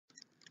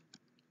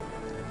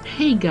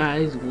Hey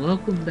guys,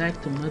 welcome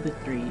back to Mother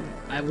 3.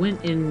 I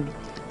went and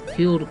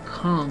killed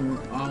Kong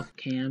off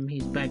cam.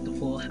 He's back to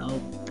full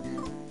health.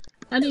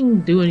 I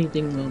didn't do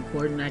anything real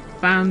important. I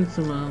found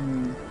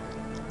some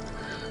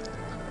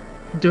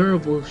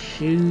durable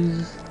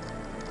shoes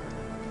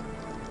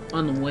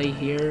on the way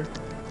here.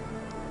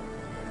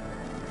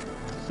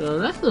 So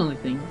that's the only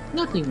thing.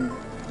 Nothing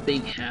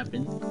big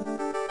happened.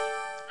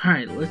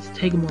 Alright, let's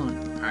take them on.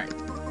 Alright.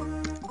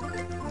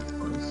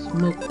 So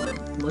smoke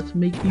bomb. Let's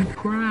make you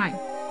cry.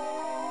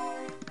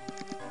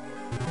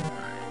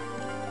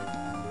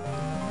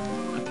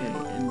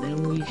 And then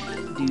we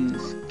should do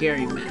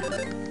scary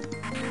math.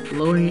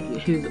 Lowering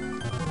his can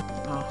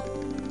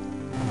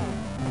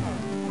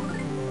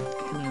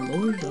I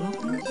lower his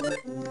offense?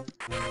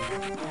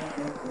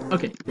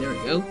 Okay, there we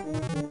go.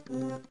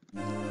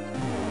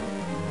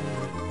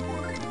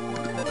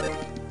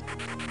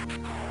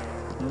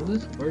 Oh,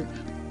 this works.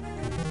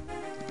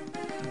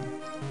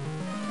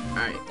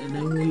 Alright, and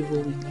then we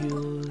will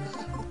use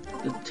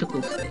the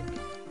tickle stick.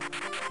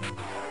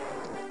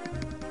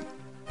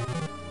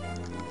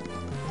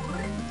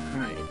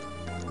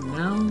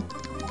 Now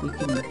we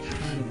can try to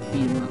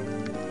beat him up.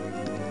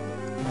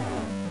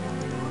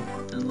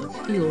 And let's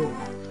heal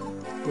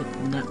with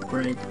nut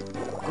bread.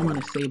 I'm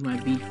gonna save my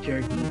beef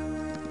jerky.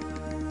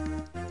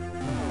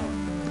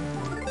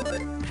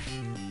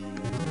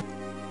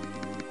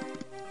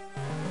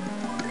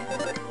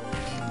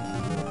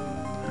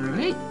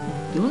 Alright,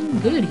 doing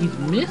good. He's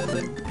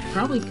missing.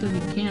 Probably because he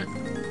can't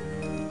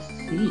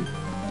see.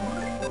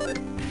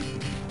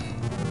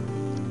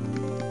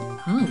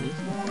 Huh, this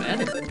is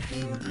better.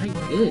 Alright,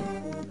 good.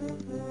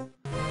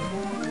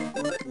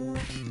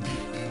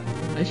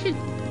 I should...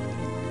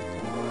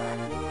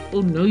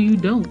 Oh, no you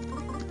don't.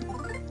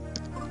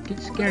 Get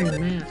scary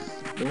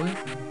masks, boy.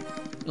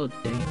 Oh,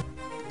 dang.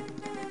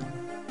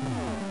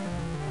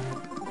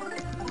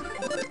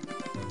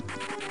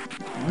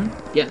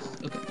 Yes,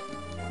 okay.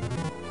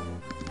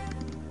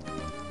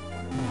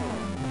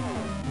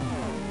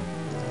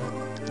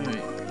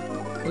 Alright,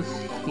 let's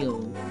heal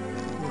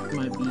with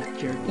my beef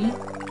jerky.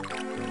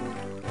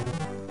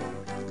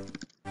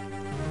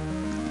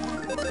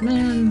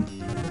 Man,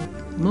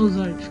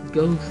 Mozart's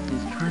ghost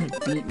is trying to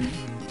beat me.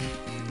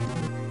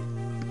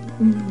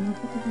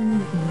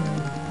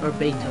 Or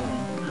Beethoven,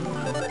 I don't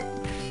know.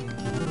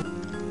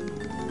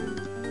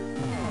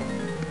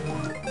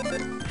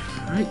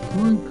 Alright,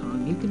 come on, Kong,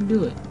 you can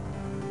do it.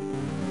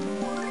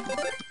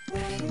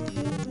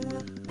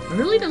 I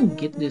really don't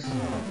get this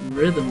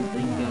rhythm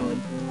thing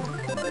going.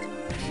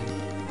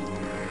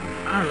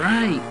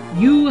 Alright,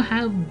 you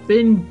have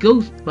been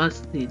ghost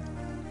busted.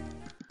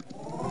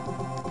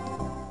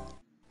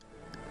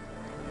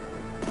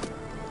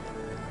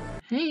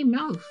 Hey,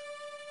 mouse!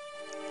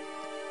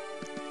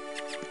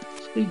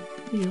 Sweet,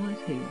 hey,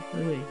 let's see. By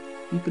the way,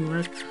 you can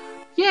rest.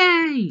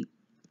 Yay!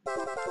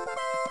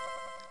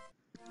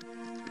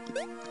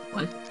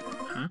 What?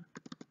 Huh?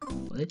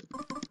 What?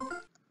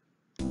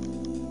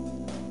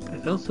 I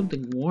felt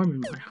something warm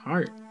in my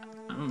heart.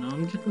 I don't know,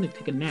 I'm just gonna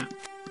take a nap.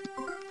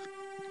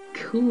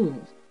 Cool.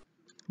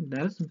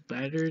 That's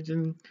better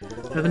than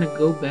having to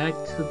go back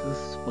to the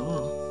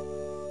spa.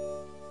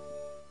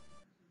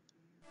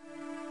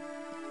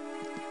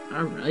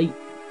 Alright.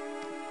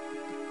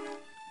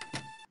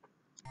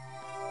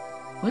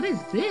 What is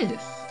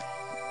this?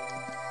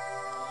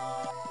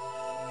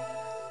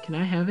 Can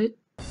I have it?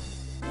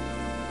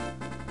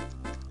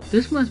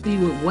 This must be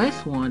what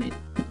Wes wanted.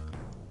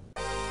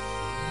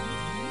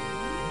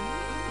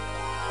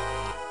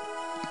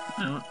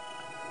 I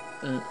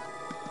don't...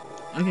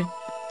 okay.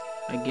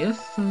 I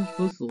guess I'm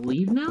supposed to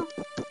leave now?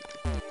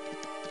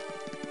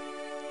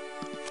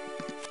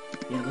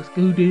 Yeah, let's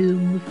go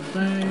down the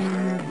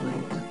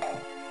fireplace.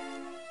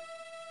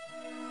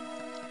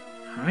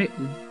 Alright,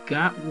 we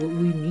got what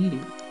we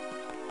needed.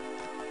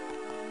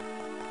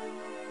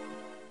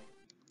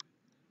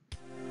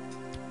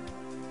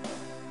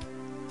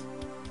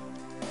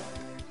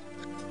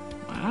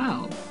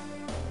 Wow.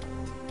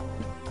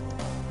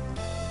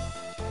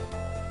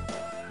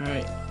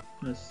 Alright,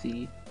 let's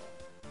see.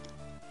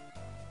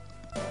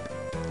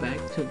 Back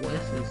to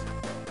Wes's.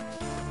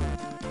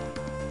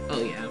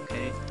 Oh yeah,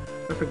 okay.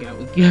 I forgot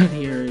we got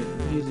here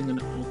using an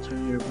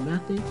alternative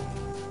method.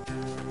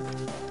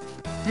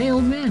 Hey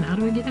old man, how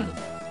do I get out?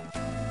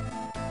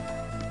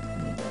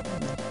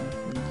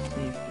 Let's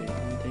see if there's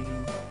anything.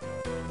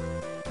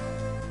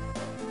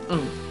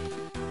 Oh.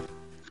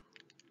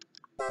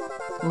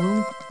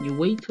 Well, you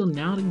wait till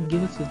now to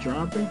give us the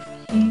drawbridge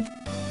key?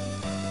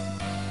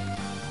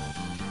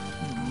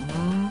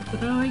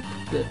 But I like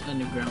the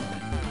underground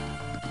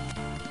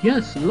path.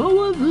 Yes,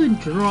 lower the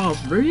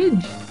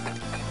drawbridge!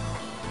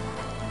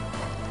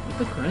 What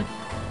the crap?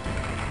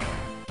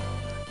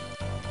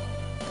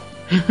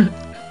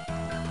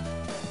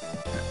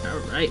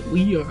 Alright,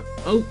 we are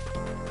out.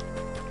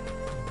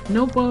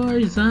 No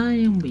more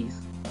zombies.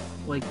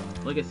 Like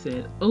I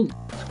said. Oh,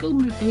 let's go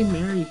pay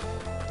Mary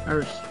our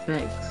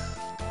respects.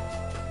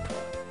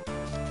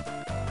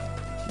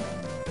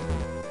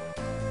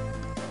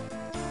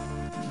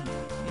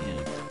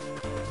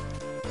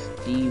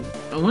 Steve.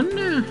 I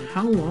wonder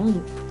how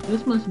long.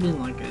 This must have been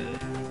like a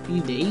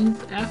few days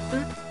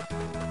after?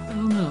 I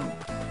don't know.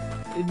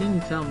 It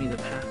didn't tell me the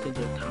passage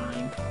of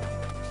time.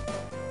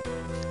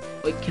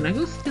 Wait, can I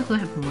go still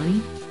have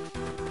money?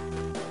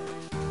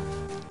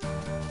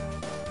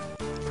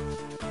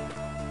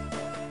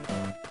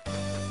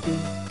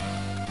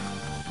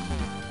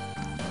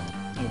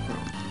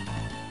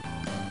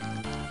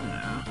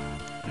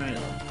 Alright,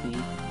 let's see.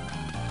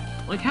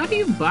 Like, how do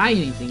you buy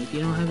anything if you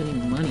don't have any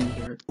money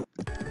here?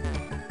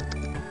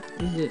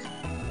 What is this?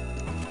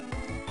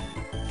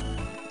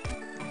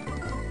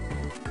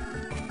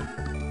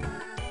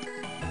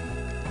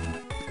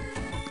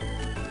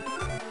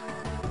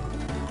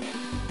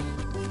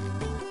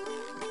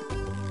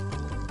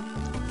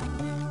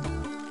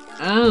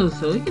 Oh,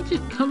 so we could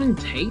just come and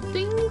take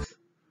things?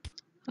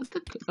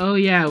 Oh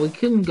yeah, we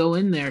couldn't go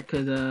in there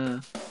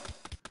because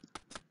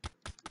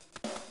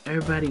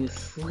everybody was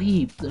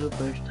asleep the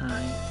first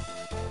time.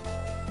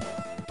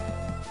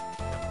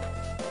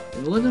 If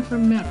it wasn't for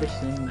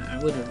Mapperson, I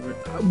would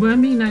have. Well, I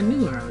mean, I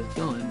knew where I was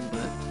going,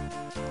 but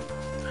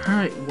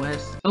alright,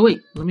 Wes. Oh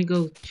wait, let me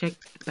go check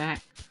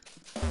back.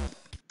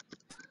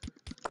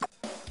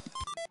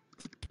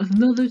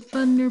 Another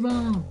thunder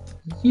bomb!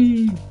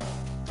 Yee!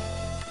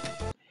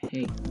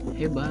 Hey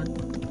bud.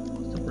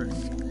 What's up, friend?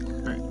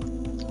 Alright.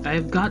 I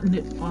have gotten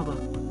it, father.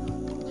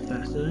 It's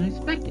faster than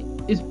expected.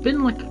 It's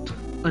been like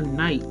a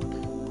night.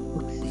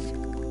 Let's see.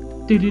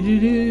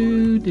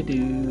 Do-do-do-do-do-do.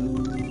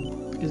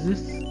 Is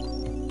this...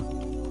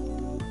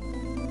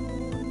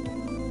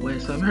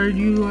 Wes, I've heard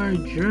you are a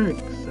jerk,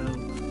 so...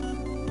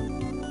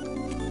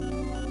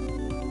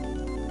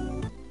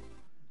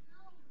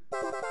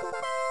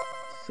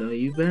 So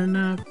you better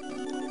not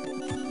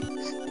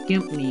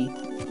skimp me.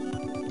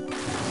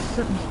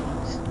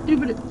 Something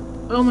stupid.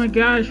 Oh my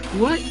gosh,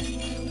 what?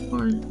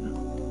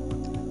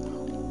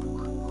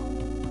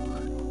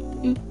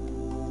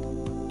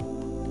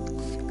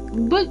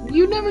 But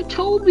you never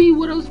told me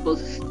what I was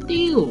supposed to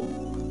steal.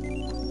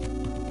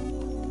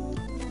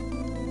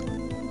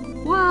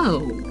 Whoa.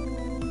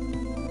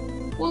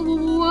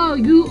 Whoa.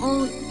 You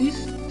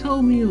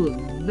told me it was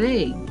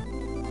vague.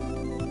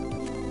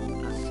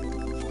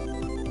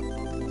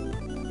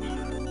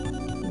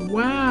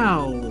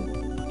 Wow.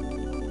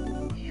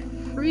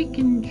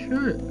 Freaking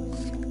jerk.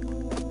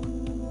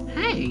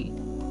 Hey.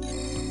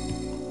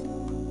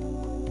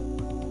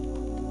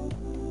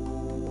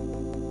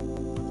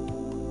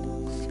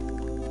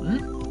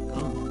 What?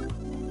 Oh.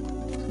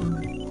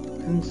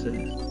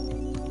 Princess.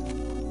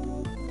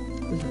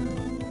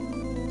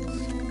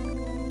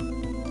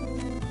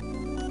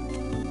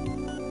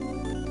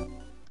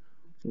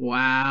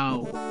 Wow.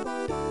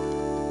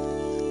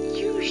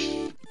 You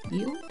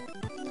steal?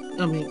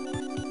 I mean,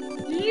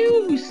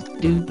 you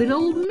stupid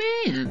old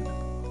man.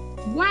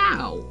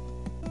 Wow.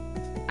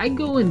 I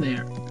go in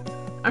there.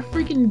 I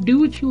freaking do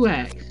what you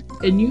ask.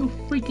 And you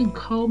freaking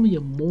call me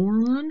a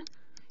moron?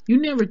 You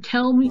never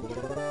tell me.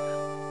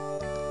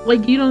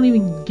 Like, you don't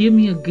even give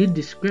me a good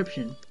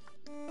description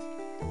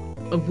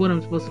of what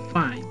I'm supposed to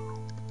find.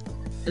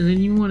 And then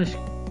you want to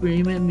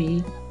scream at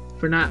me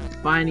for not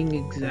finding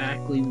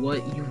exactly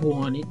what you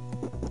wanted.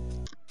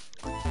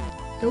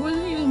 There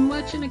wasn't even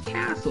much in the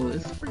castle.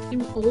 It's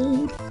freaking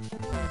old.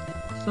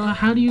 So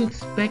how do you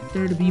expect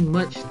there to be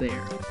much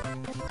there?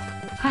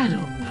 I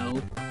don't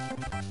know.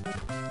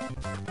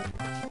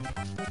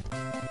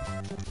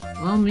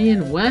 Well, me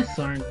and Wes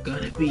aren't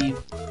gonna be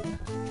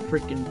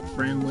freaking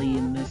friendly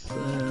in this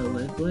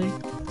Let's Play.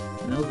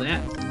 Know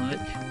that much.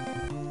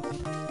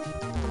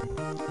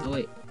 Oh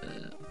wait,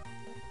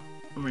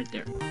 I'm right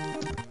there.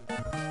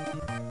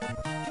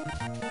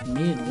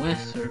 Me and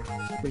Wes are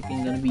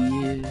freaking gonna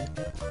be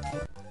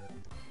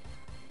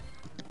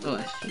oh,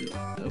 that's true.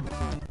 Oh,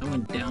 I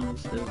went down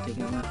instead of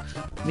taking them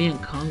out. Me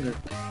and Conger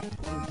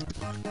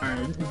are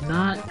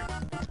not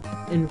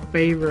in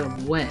favor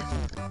of Wes,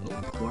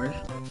 of course.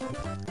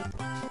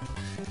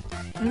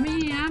 I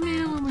mean, I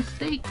made a little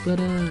mistake, but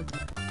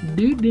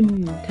dude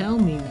didn't tell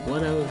me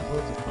what I was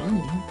supposed to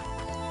find.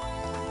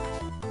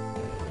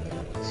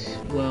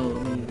 Well, I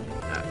mean,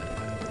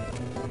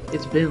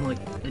 it's been like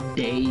a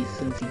day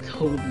since he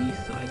told me,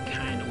 so I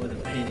kind of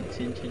wasn't paying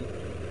attention.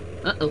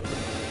 Uh-oh.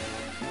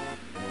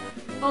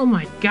 Oh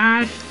my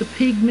gosh, the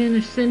pigmen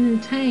are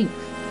sending tanks.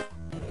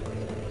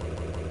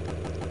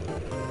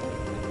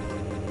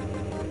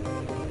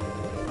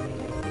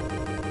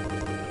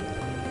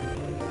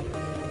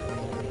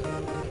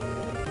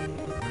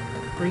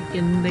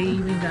 Freaking, they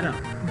even got a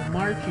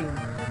marching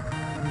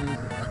music.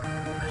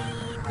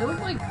 They look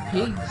like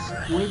pig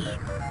squid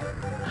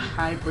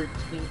hybrid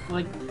things.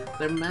 Like,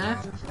 they're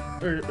masks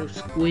or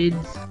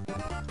squids,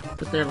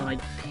 but they're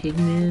like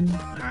pigmen.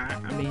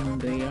 I mean,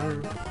 they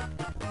are.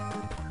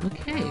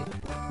 Okay.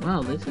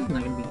 Wow, this is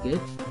not gonna be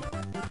good.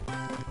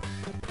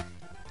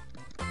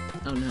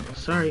 Oh no,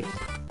 sorry.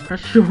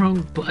 Press the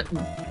wrong button.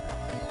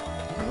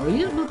 Are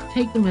we able to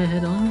take them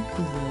head on?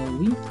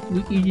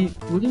 Because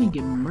we're gonna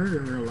get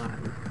murdered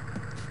alive.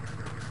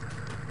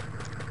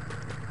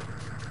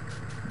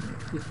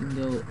 We can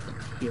go up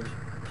here.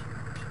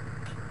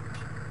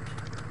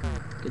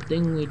 Good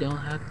thing we don't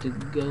have to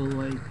go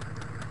like...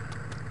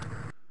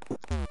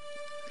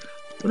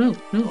 Oh, no,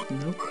 no,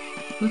 no.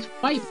 Let's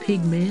fight,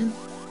 Pigman.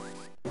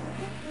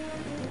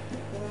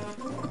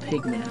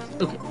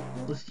 Pigman. Okay,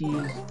 let's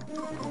use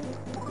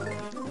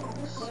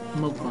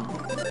Smoke Bomb.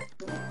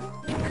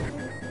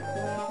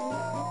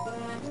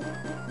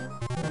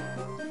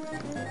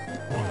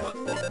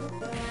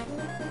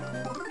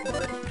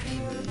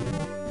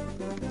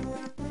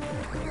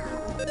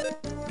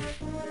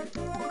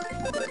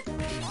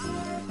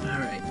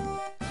 Alright.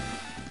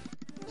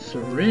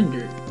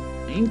 Surrender.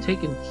 I ain't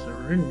taking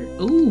surrender.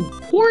 Ooh,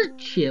 pork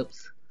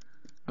chips.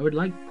 I would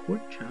like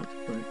pork chops,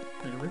 but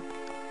whatever.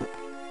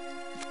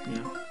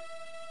 Yeah.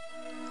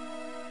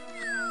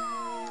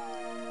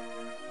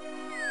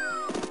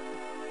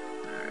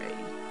 Alright.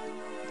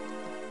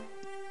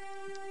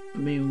 I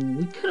mean,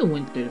 we could have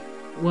went through.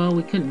 Well,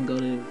 we couldn't go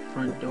to the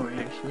front door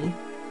actually.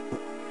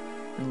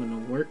 That wouldn't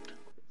have worked.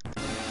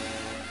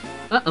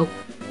 Uh-oh.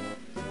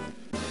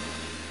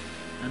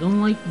 I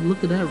don't like the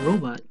look of that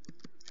robot.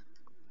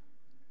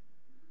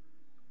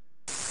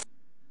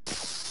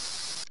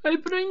 I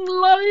bring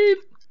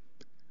life!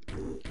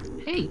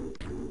 Hey!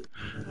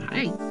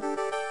 Hi!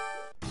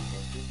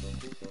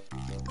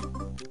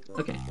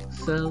 Okay,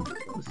 so,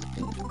 let's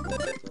do it.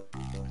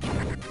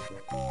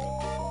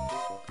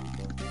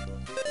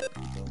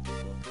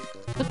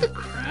 What the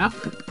crap?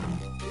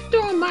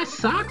 Throwing my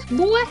socks,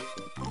 boy?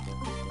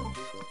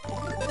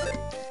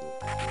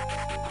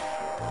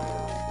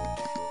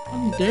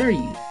 How dare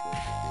you?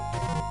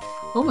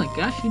 Oh my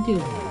gosh, you did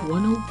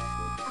 1-0.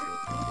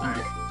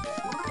 Alright.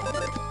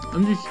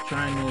 I'm just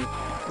trying to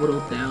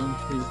whittle down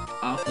his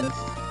offense.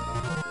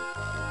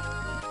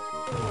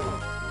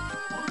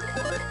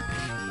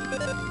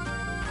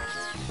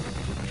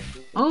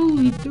 Oh,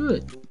 he threw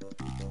it.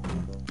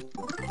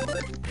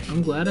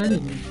 I'm glad I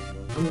didn't.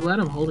 I'm glad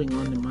I'm holding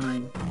on to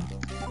mine.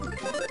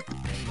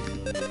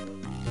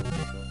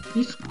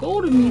 He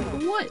scolded me for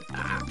what?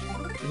 Ah,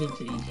 I need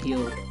to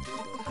heal.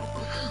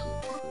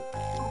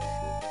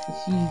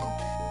 Let's eat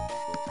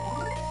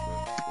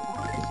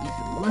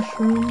the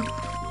mushroom.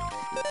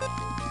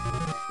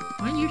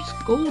 Why are you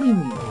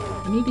scolding me?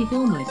 I need to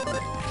heal myself.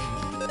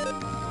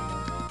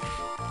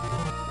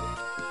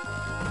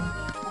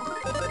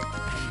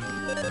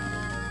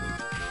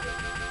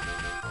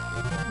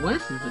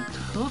 Wes is a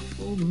tough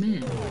old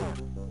man.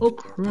 Oh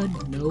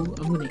crud, no,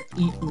 I'm gonna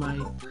eat my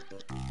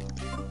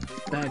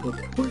bag of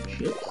pork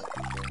chips.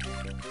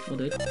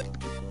 Hold it.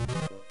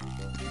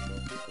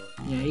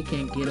 Yeah, he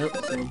can't get up,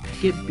 so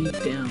get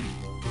beat down.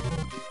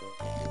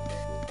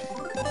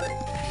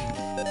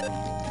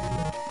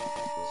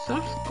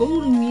 Stop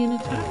scolding me and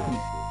attack me.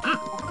 Ah!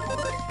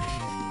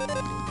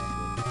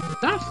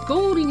 Stop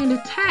scolding and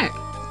attack!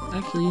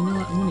 Actually, you know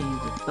what? I'm gonna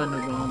use the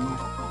Thunder Bomb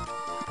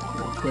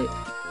real quick.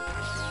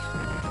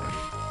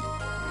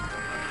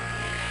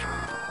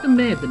 It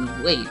may have been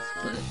a waste,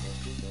 but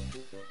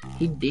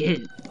he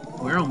did.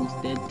 We're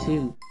almost dead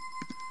too.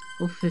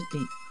 Oh,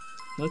 15.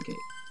 Okay.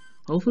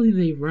 Hopefully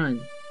they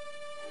run.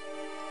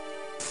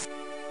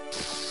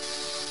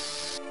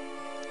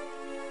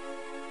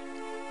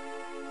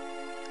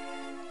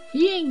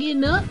 He ain't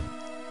getting up.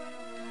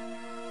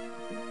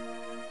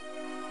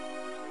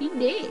 He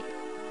dead.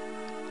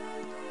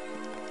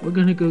 We're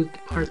gonna go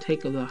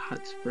partake of the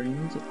hot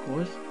springs, of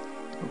course.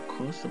 Of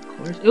course, of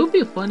course. It would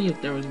be funny if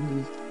there was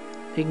this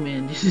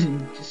Pigman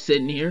just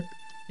sitting here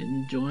and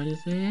enjoying and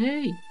saying,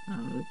 hey,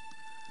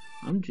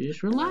 I'm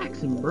just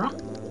relaxing, bro.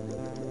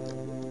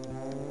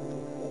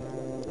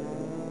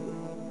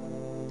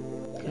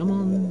 Come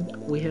on,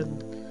 we have...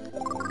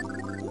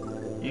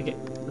 Okay,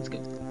 let's go.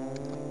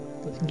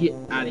 Let's get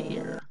out of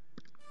here.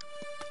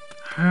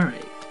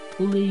 Alright,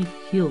 fully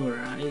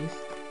healerized.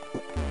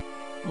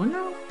 Oh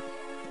no!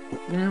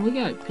 Man, we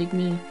got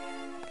Pigman.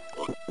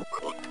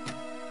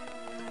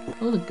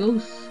 Oh, the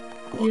ghosts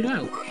cleared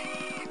out.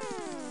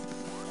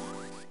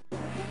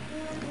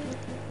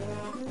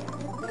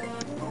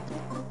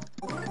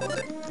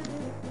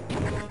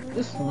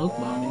 This smoke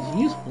bomb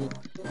is useful.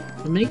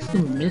 It makes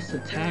them miss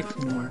attacks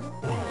more.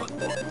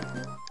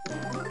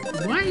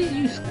 Why did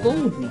you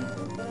scold me?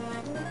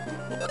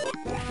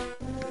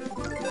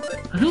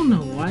 I don't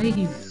know why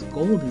he's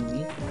scolding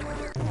me.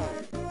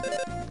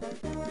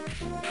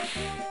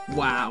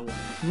 Wow,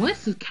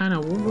 Wes is kind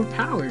of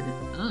overpowered.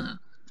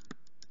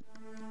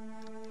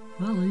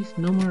 Well, at least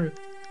no more.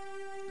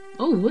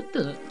 Oh, what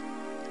the?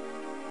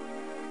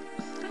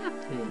 What's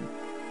happening?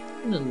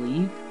 I'm gonna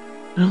leave.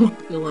 I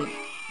don't feel like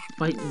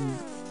fighting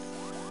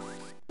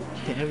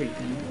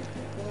everything.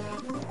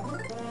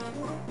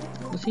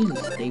 Let's use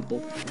a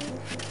staple.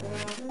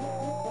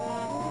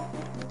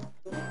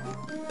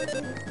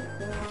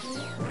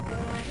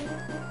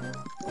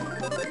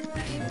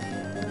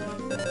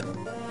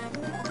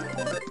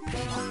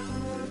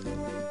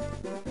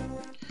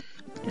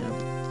 Yeah,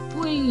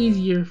 way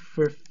easier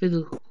for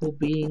physical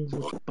beings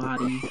with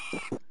bodies.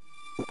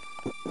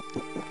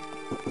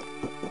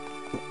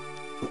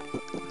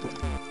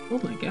 Oh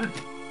my god.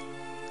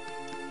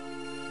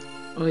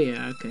 Oh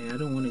yeah, okay, I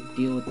don't want to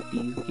deal with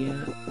these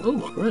guys. Oh,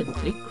 crud,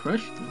 they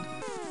crushed them.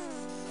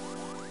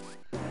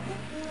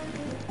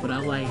 But I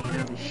like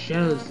having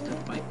shadows to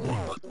fight with.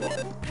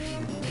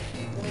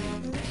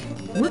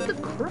 What the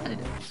crud?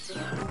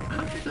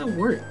 How does that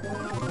work?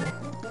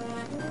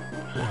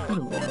 I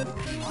don't know.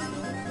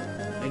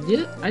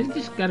 I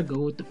just gotta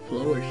go with the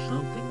flow or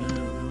something, I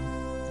don't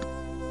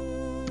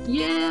know.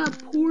 Yeah,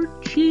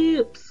 pork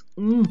chips!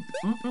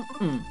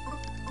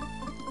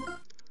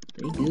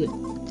 They good.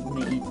 I'm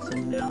gonna eat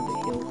some now to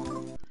heal.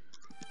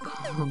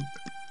 Conk.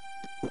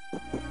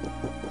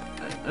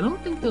 I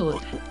don't think they'll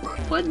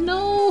attack. But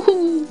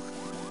no!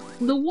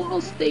 The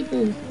wall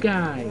staples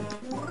guy!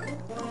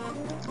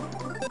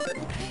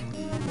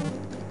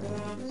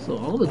 So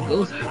all the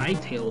ghosts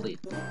hightailed it.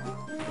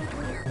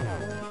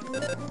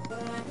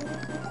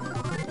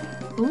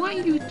 And why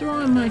are you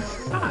throwing my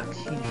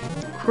socks, you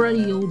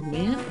cruddy old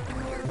man?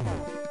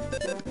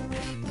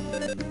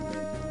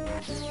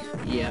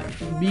 Yeah,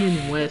 me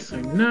and Wes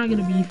are not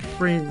gonna be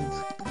friends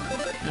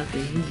after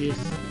he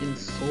just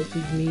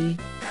insulted me.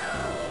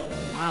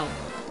 Wow.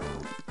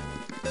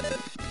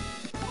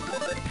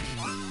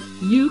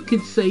 You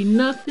could say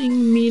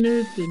nothing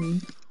meaner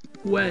than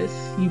Wes,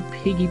 you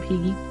piggy.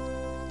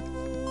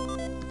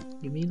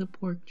 Give me the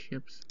pork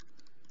chips.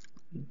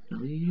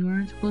 No, you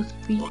aren't supposed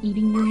to be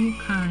eating your own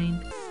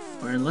kind.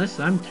 Or unless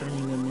I'm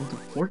turning them into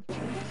pork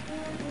chips.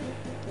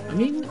 I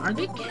mean, are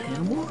they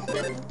cannibals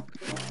then?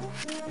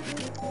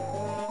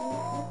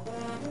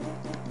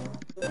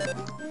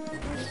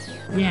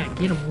 Yeah,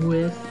 get him,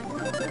 Wes.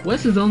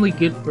 Wes is only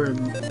good for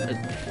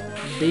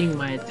being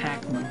my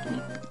attack monkey.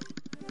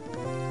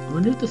 I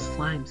wonder if the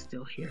slime's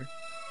still here.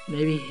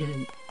 Maybe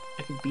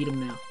I can beat him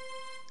now.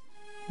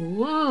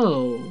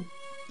 Whoa!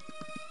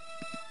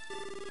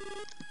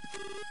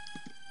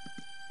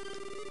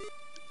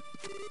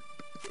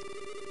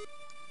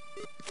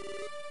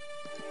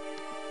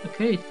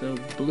 Okay, so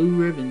blue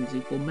ribbons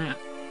equal map.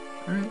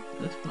 Alright,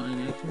 that's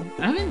fine actually.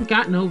 I haven't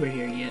gotten over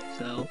here yet,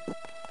 so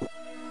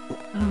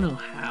I don't know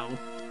how.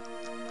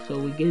 So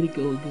we get to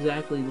go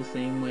exactly the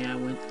same way I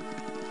went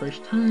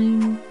first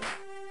time.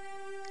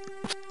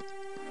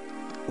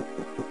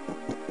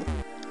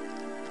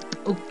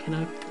 Oh, can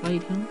I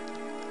fight him?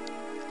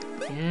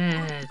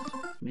 Yes,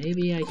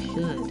 maybe I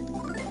should.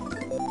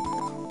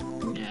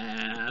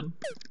 Nah.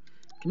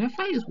 Can I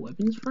fight his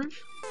weapons first?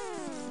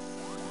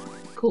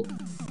 Cool.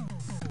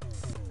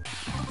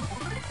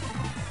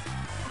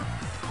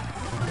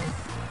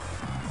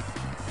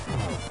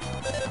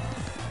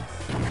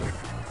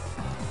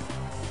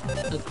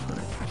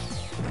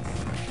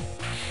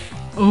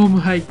 Oh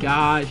my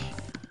gosh.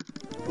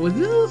 Was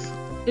this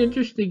an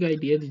interesting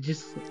idea to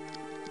just...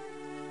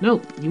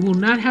 No, you will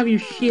not have your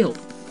shield.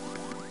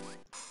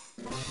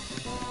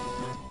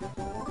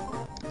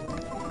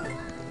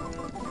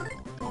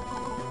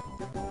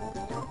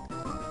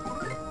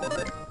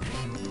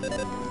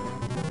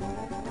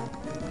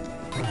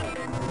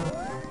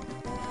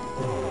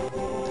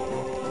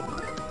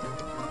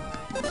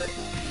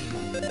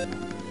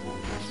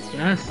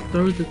 Yes,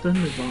 throw the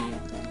thunder bomb.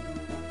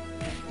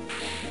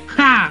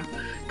 Ha!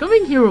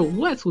 Coming here with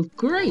Wes was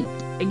great!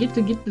 I get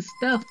to get the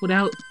stuff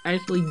without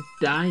actually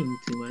dying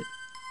too much.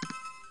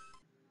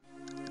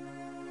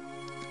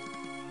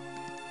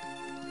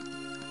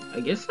 I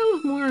guess that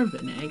was more of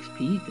an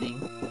XP thing.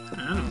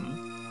 I don't know.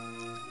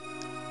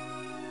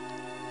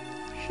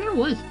 Sure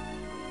was.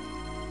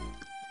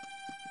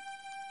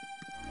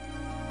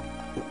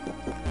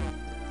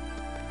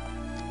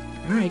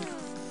 Alright.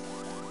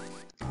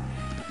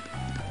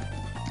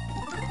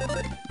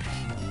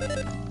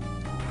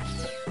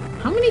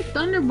 How many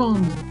thunder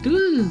bombs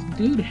does this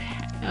dude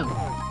have?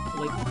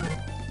 Like,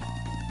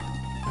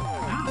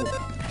 wow.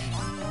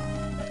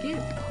 Get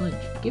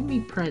punched. Give me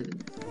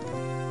presents.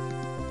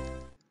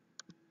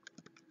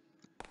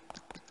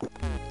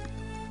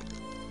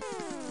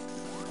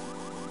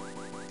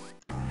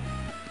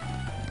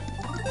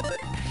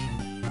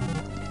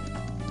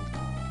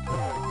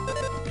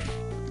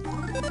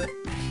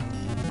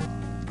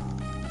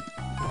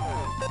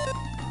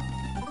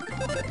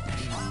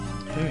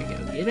 There we go.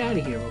 Get out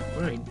of here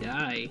before I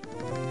die.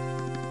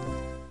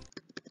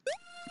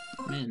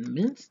 Man,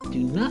 mints do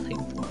nothing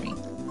for me.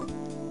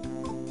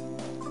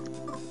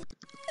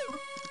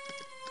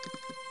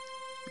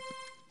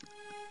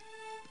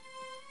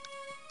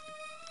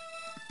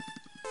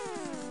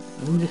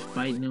 I'm just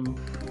fighting them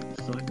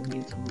so I can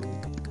get some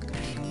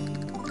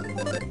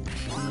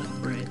nut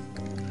bread.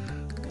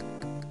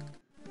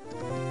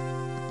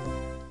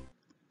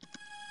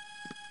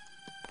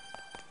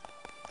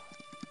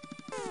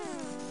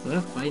 But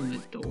I'm fighting the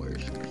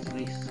doors because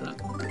they suck.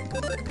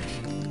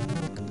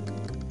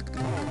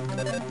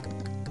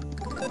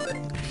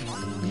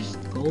 Just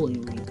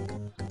scolding me.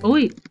 Oh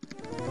wait!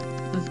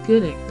 That's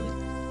good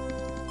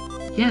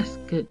actually. Yes,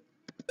 good.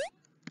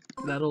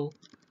 That'll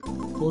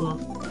hold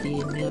off the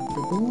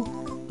inevitable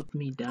of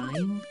me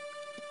dying.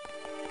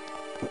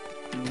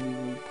 And we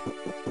will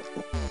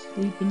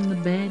sleep in the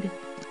bed.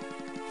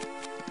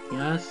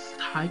 Yes,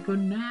 take a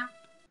nap.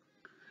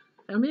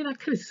 I mean, I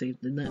could have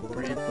saved the nut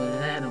bread,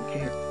 but I don't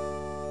care.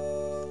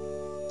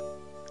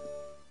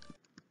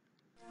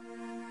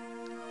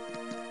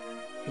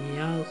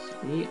 Yes,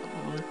 we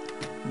are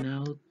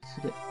now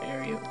to the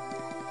area.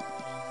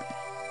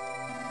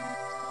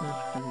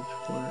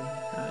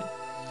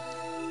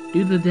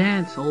 Do the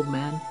dance, old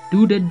man.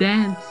 Do the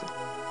dance.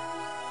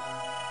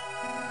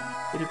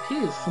 It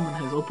appears someone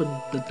has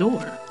opened the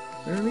door.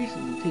 Very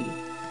recently, too.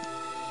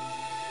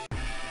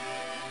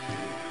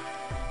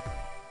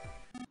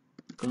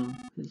 Oh,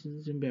 this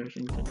is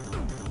embarrassing.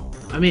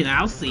 I mean,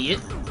 I'll see it.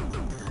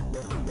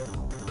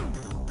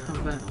 How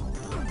about...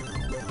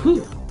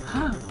 Hoo,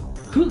 ha,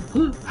 hoo,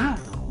 hoo, ha,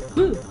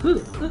 hoo,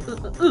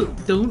 hoo,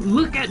 don't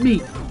look at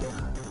me.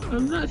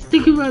 I'm not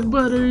sticking my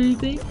butt or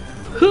anything.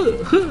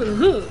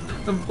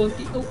 I'm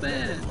funky old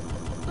man.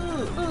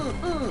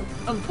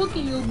 I'm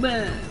funky old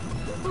man.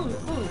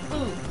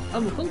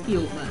 I'm a funky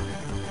old man.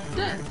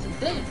 Dancing,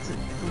 dancing.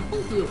 I'm a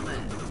funky old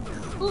man.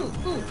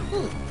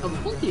 I'm a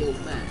funky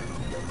old man.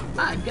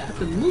 I got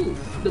the move,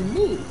 the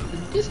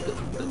disco,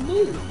 the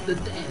move, the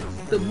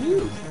dance, the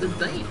move, the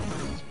dance.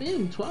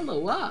 Spin,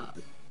 twirl, wow.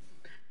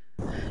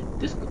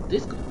 Disco,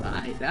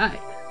 I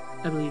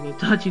don't even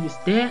taught you this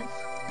dance.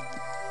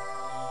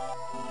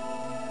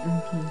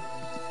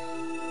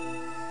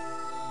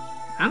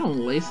 I don't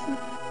listen.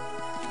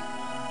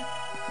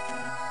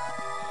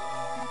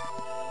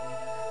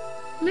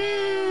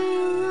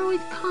 Man,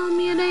 always call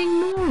me a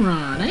dang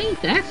moron.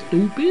 Ain't that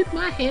stupid?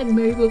 My head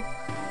made of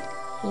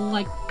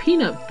like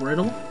peanut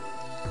brittle.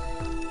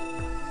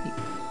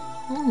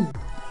 Oh,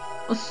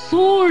 a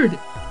sword!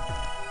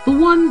 The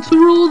one to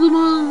rule them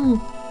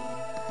all!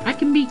 I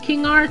can be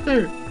King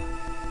Arthur!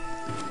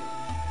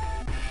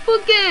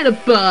 Forget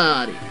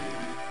about it!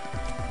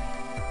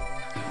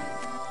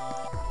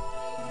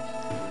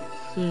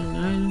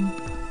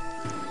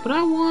 But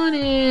I want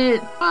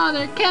it!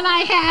 Father, can I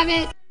have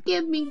it?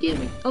 Give me.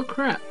 Oh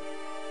crap.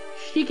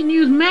 She can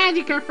use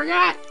magic, I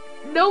forgot!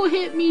 Don't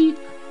hit me!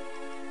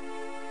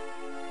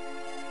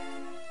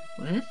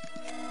 What?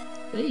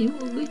 Hey, you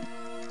ugly.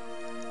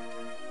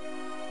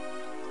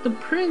 The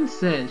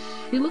princess.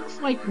 She looks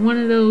like one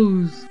of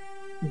those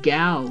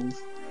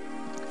gals.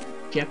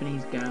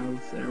 Japanese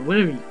gals, or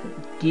whatever you call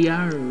it.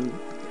 Gyaru.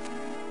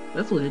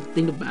 That's what I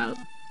think about.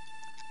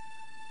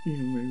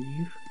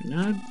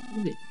 Not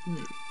wait.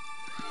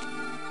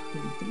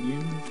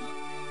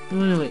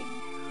 Wait.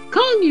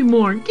 Calling you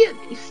more.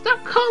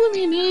 Stop calling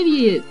me an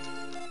idiot.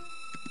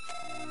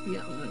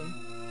 Yeah.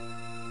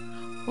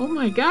 Oh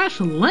my gosh,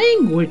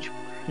 language,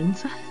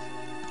 princess.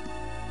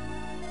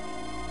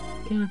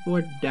 Can't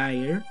afford to die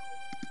here.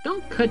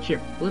 Don't cut your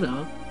foot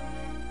off.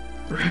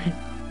 Right.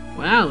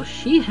 Wow,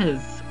 she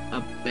has a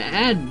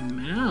bad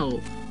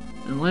mouth.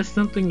 Unless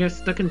something got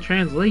stuck in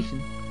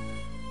translation.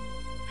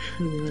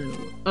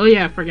 Oh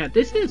yeah, I forgot.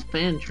 This is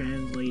fan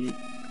translated.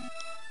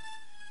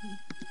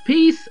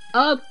 Piece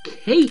of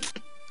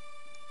cake.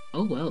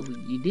 Oh well,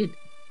 you did.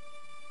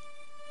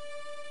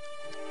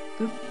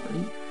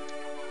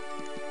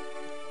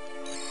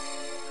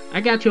 I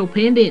got your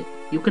pendant.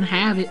 You can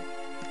have it.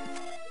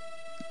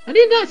 I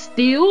did not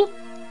steal.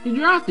 You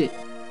dropped it.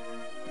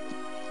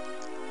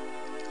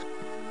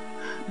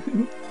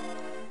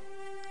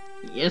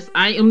 Yes,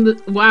 I am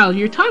the. Wow,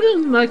 you're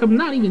talking like I'm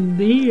not even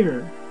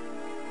there.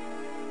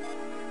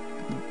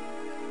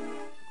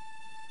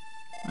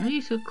 Why are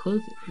you so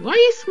close? Why are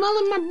you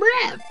smelling my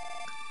breath?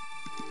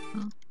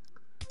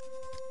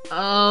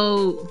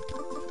 Oh.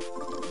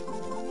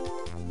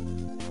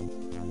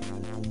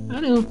 I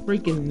don't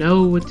freaking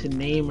know what to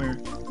name her.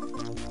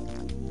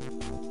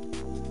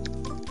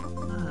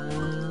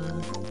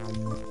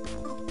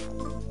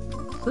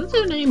 Since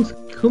her name's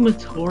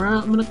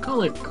Kumatora, I'm gonna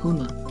call her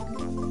Kuma.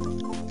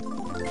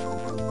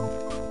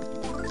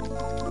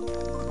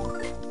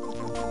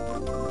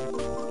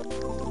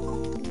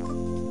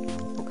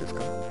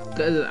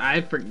 Because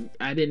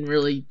I didn't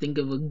really think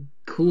of a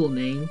cool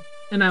name.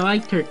 And I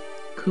liked her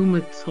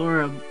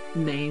Kumatora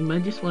name. I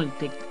just wanted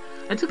to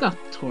I took off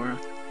Tora.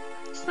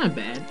 It's not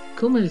bad.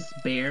 Kuma's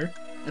bear,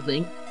 I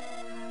think.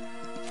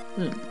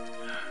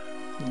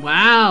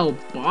 Wow,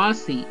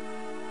 bossy.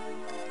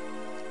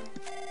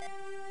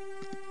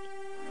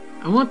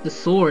 I want the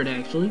sword,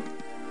 actually.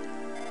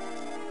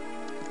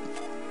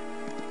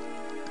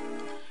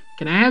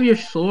 Can I have your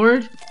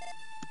sword?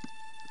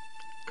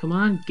 Come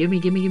on, give me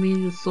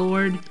the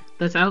sword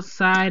that's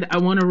outside. I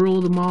want to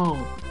rule them all.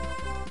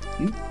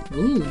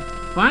 Ooh,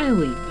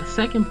 finally, a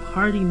second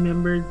party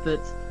member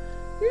that's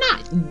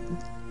not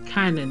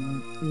kind of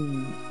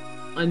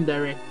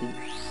undirected.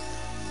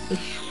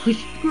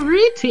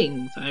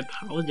 Greetings! I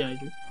apologize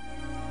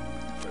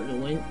for the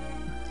link.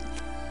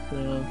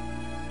 So,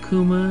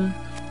 Kuma,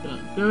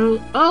 girl.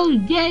 Oh,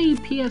 yay,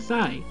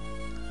 PSI.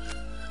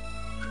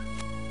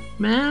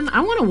 Man, I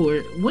want to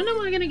work. When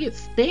am I gonna get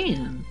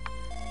Stan?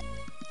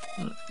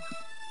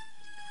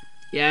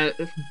 Yeah,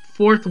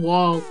 fourth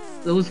wall.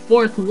 There was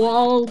fourth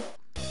wall.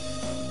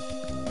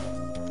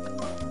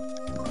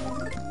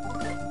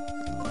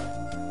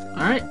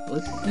 Alright,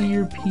 let's see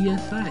your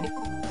PSI.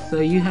 so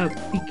you have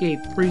PK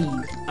Freeze.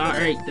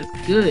 Alright, that's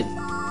good.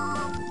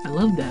 I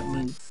love that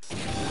move.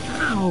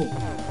 Ow!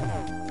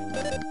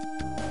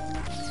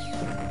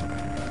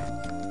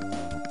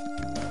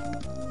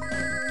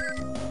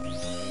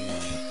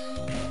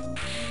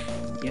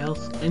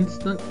 Yes,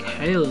 instant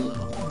KO.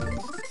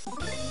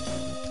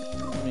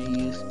 I'm gonna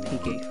use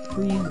PK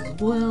Freeze as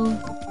well.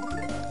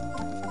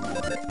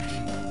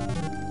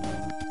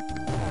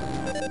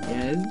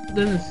 Yeah, it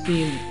doesn't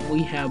seem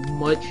we have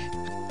much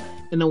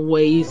in the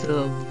ways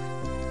of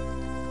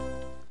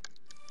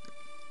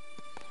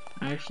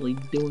actually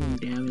doing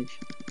damage.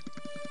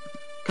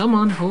 Come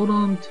on, hold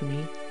on to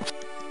me.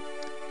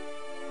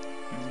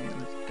 Alright,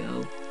 let's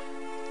go.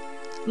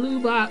 Blue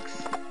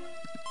box.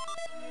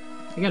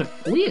 I got a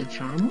Flea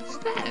Charm. What's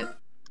that?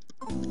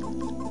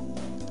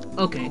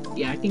 Okay,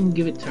 yeah, I can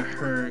give it to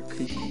her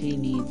because she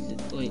needs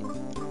it. Wait.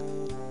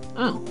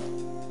 Oh.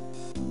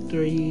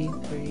 3,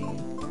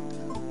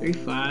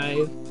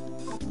 5.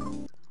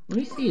 Let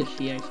me see if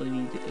she actually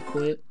needs it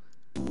equipped.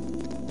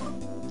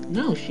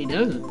 No, she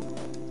doesn't.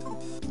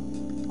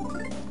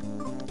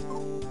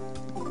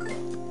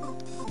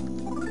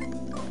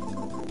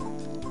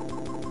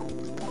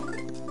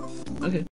 Okay.